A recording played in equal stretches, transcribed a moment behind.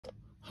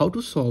How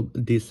to solve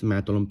this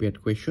math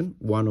Olympiad question?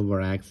 1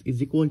 over x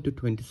is equal to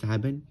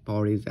 27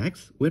 power is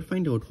x. We'll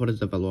find out what is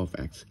the value of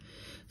x.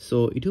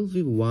 So it will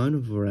be 1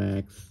 over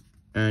x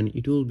and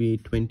it will be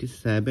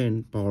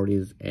 27 power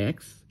is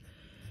x.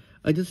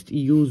 I just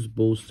use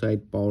both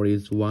side power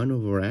is 1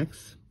 over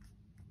x.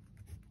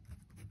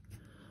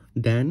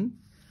 Then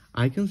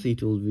I can say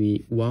it will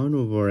be 1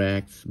 over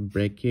x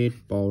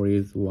bracket power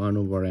is 1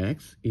 over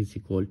x is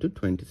equal to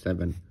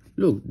 27.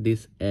 Look,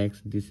 this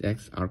x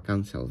are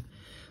cancelled.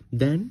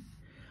 Then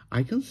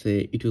I can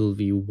say it will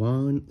be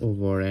 1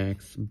 over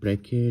x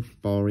bracket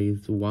power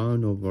is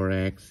 1 over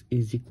x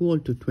is equal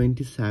to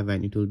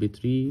 27. It will be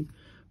 3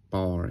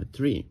 power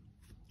 3.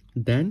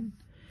 Then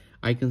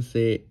I can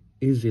say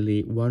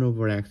easily 1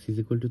 over x is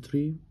equal to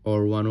 3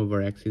 or 1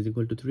 over x is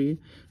equal to 3.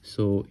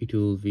 So it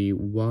will be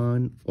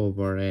 1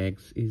 over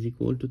x is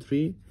equal to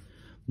 3.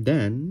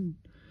 Then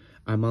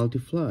I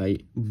multiply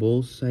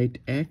both side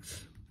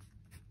x.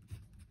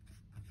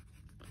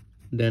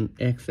 Then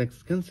x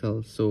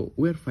cancel. So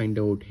we'll find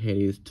out here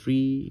is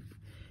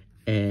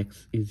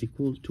 3x is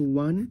equal to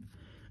 1.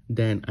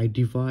 Then I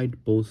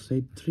divide both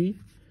side 3.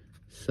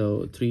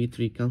 So 3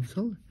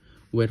 cancel.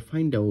 We'll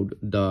find out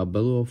the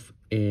value of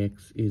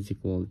x is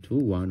equal to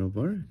 1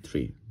 over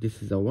 3.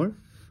 This is our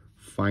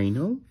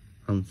final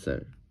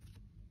answer.